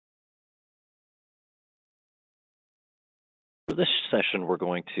For this session, we're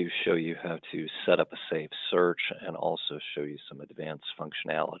going to show you how to set up a safe search and also show you some advanced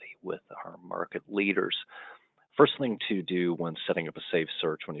functionality with our market leaders. First thing to do when setting up a safe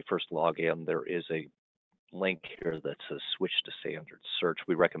search, when you first log in, there is a link here that says switch to standard search.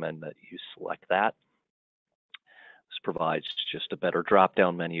 We recommend that you select that. This provides just a better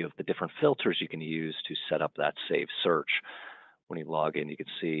drop-down menu of the different filters you can use to set up that safe search. When you log in, you can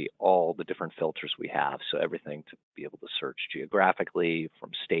see all the different filters we have. So everything to be able to search geographically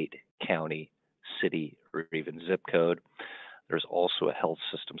from state, county, city, or even zip code. There's also a health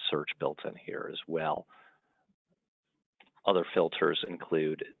system search built in here as well. Other filters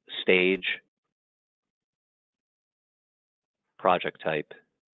include stage, project type,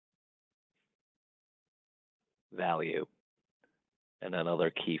 value, and then other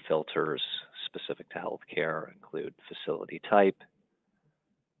key filters specific to healthcare include facility type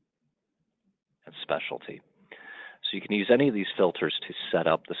and specialty. So you can use any of these filters to set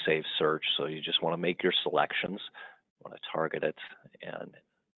up the safe search. So you just want to make your selections, want to target it, and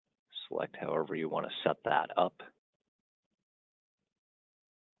select however you want to set that up.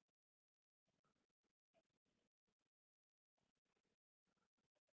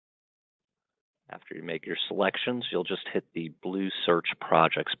 After you make your selections, you'll just hit the blue Search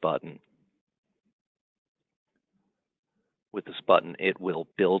Projects button. With this button, it will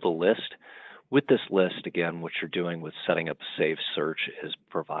build a list. With this list, again, what you're doing with setting up a safe search is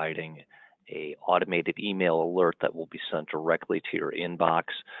providing an automated email alert that will be sent directly to your inbox.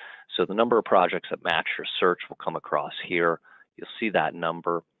 So the number of projects that match your search will come across here. You'll see that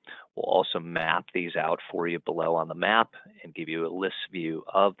number. We'll also map these out for you below on the map and give you a list view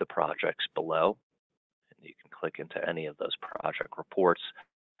of the projects below. And you can click into any of those project reports.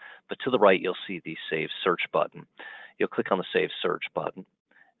 But to the right, you'll see the Save Search button. You'll click on the Save Search button,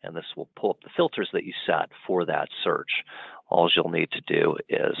 and this will pull up the filters that you set for that search. All you'll need to do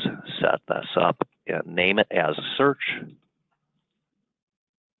is set this up and name it as a search.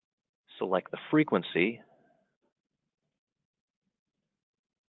 Select the frequency,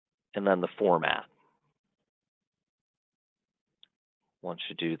 and then the format. Once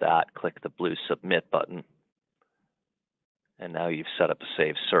you do that, click the blue Submit button, and now you've set up a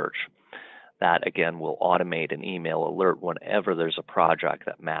safe search. That, again, will automate an email alert whenever there's a project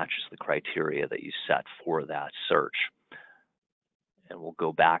that matches the criteria that you set for that search. And we'll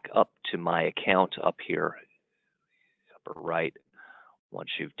go back up to My Account up here, upper right. Once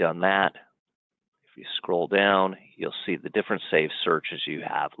you've done that, if you scroll down, you'll see the different safe searches you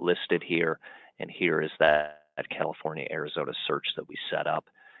have listed here. And here is that California, Arizona search that we set up.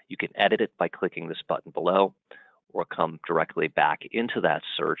 You can edit it by clicking this button below, or come directly back into that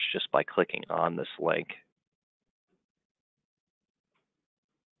search just by clicking on this link.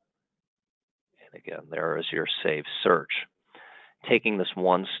 And again, there is your Save Search. Taking this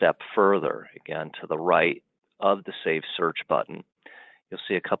one step further, again, to the right of the Save Search button, you'll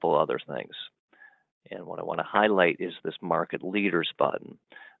see a couple other things. And what I want to highlight is this Market Leaders button.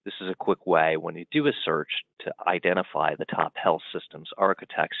 This is a quick way when you do a search to identify the top health systems,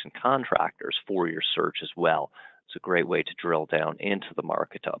 architects, and contractors for your search as well. It's a great way to drill down into the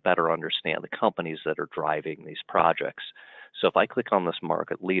market to better understand the companies that are driving these projects. So if I click on this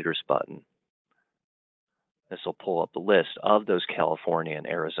Market Leaders button, this will pull up the list of those California and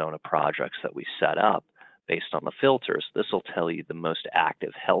Arizona projects that we set up based on the filters. This will tell you the most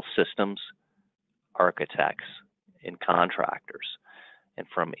active health systems, architects, and contractors. And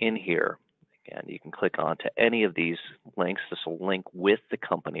from in here, again, you can click on to any of these links. This will link with the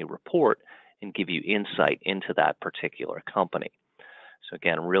company report and give you insight into that particular company. So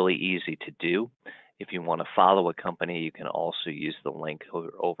again, really easy to do. If you want to follow a company, you can also use the link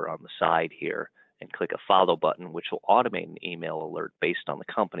over on the side here and click a follow button, which will automate an email alert based on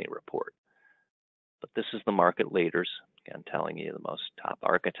the company report. But this is the market leaders, again, telling you the most top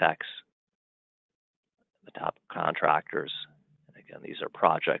architects, the top contractors. And again, these are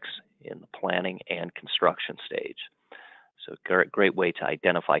projects in the planning and construction stage. So great way to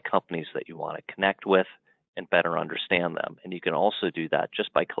identify companies that you want to connect with and better understand them. And you can also do that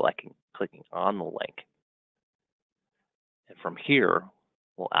just by clicking on the link. And from here,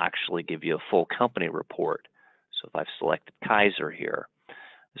 we'll actually give you a full company report. So if I've selected Kaiser here,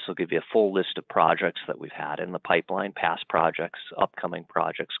 this will give you a full list of projects that we've had in the pipeline, past projects, upcoming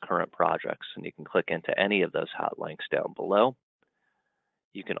projects, current projects, and you can click into any of those hot links down below.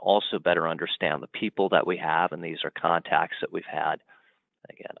 You can also better understand the people that we have, and these are contacts that we've had,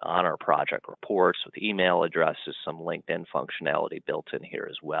 again, on our project reports with email addresses, some LinkedIn functionality built in here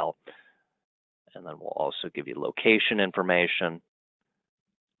as well. And then we'll also give you location information,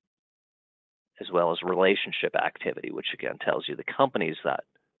 as well as relationship activity, which again tells you the companies that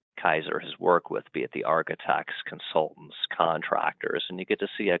Kaiser has worked with, be it the architects, consultants, contractors, and you get to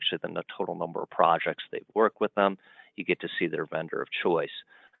see actually the total number of projects they've worked with them. You get to see their vendor of choice.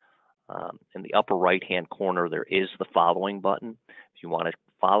 In the upper right-hand corner, there is the following button. If you want to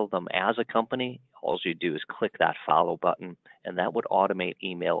follow them as a company, all you do is click that follow button, and that would automate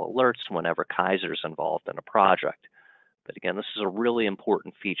email alerts whenever Kaiser's involved in a project. But again, this is a really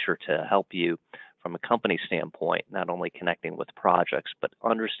important feature to help you from a company standpoint, not only connecting with projects, but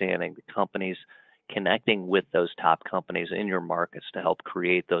understanding the companies, connecting with those top companies in your markets to help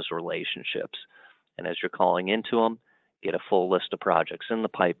create those relationships. And as you're calling into them, get a full list of projects in the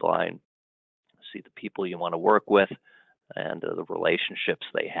pipeline, see the people you want to work with, and the relationships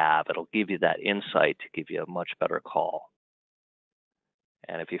they have. It'll give you that insight to give you a much better call.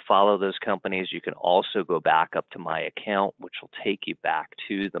 And if you follow those companies, you can also go back up to My Account, which will take you back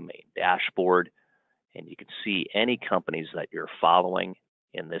to the main dashboard, and you can see any companies that you're following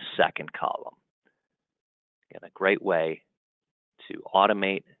in this second column. Again, a great way to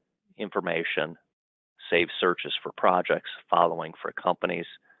automate information, save searches for projects, following for companies,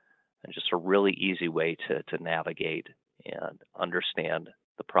 and just a really easy way to navigate and understand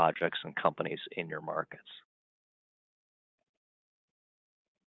the projects and companies in your markets.